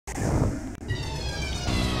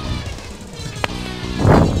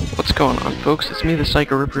going on, folks? It's me, the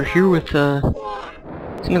Psycho Ripper, here with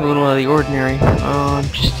something a little out of the ordinary.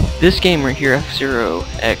 Just this game right here, F-Zero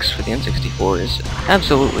X for the N64, is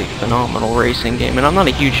absolutely phenomenal racing game, and I'm not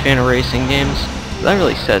a huge fan of racing games, but that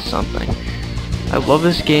really says something. I love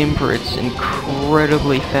this game for its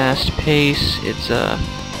incredibly fast pace, its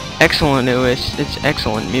excellent OS, its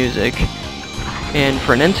excellent music, and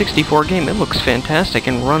for an N64 game, it looks fantastic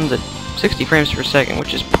and runs at 60 frames per second,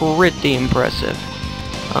 which is pretty impressive.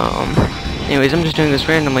 Anyways, I'm just doing this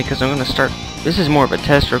randomly because I'm going to start. This is more of a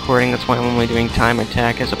test recording, that's why I'm only doing time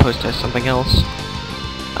attack as opposed to something else.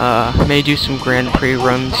 May do some Grand Prix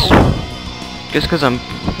runs, just because I'm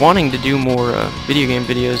wanting to do more video game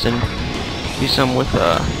videos and do some with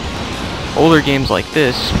older games like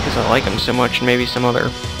this, because I like them so much, and maybe some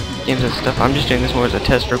other games and stuff. I'm just doing this more as a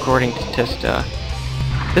test recording to test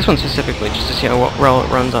this one specifically, just to see how well it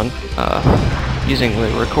runs on using the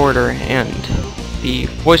recorder and the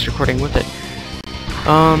voice recording with it.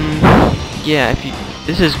 Yeah,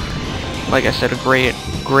 this is, like I said, a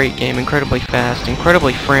great game, incredibly fast,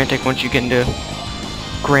 incredibly frantic once you get into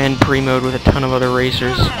Grand Prix mode with a ton of other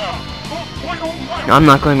racers. Now, I'm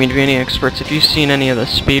not claiming to be any experts. If you've seen any of the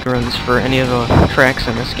speedruns for any of the tracks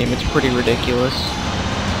in this game, it's pretty ridiculous.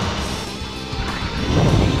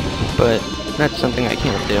 But that's something I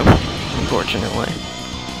can't do, unfortunately.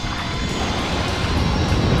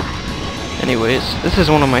 Anyways, this is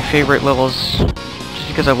one of my favorite levels, just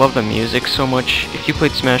because I love the music so much. If you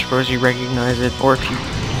played Smash Bros, you recognize it, or if you're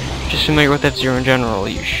just familiar with F-Zero in general,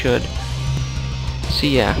 you should. So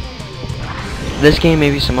yeah, this game,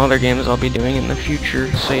 maybe some other games I'll be doing in the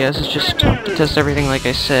future. So yeah, this is just to test everything, like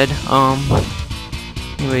I said.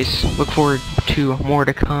 Anyways, look forward to more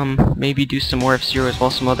to come. Maybe do some more F-Zero as well,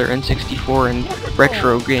 some other N64 and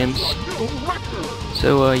retro games.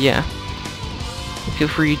 So yeah, feel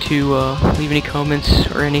free to leave any comments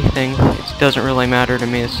or anything. It doesn't really matter to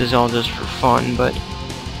me. This is all just for fun. But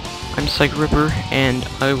I'm Psycho Ripper, and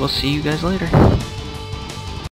I will see you guys later.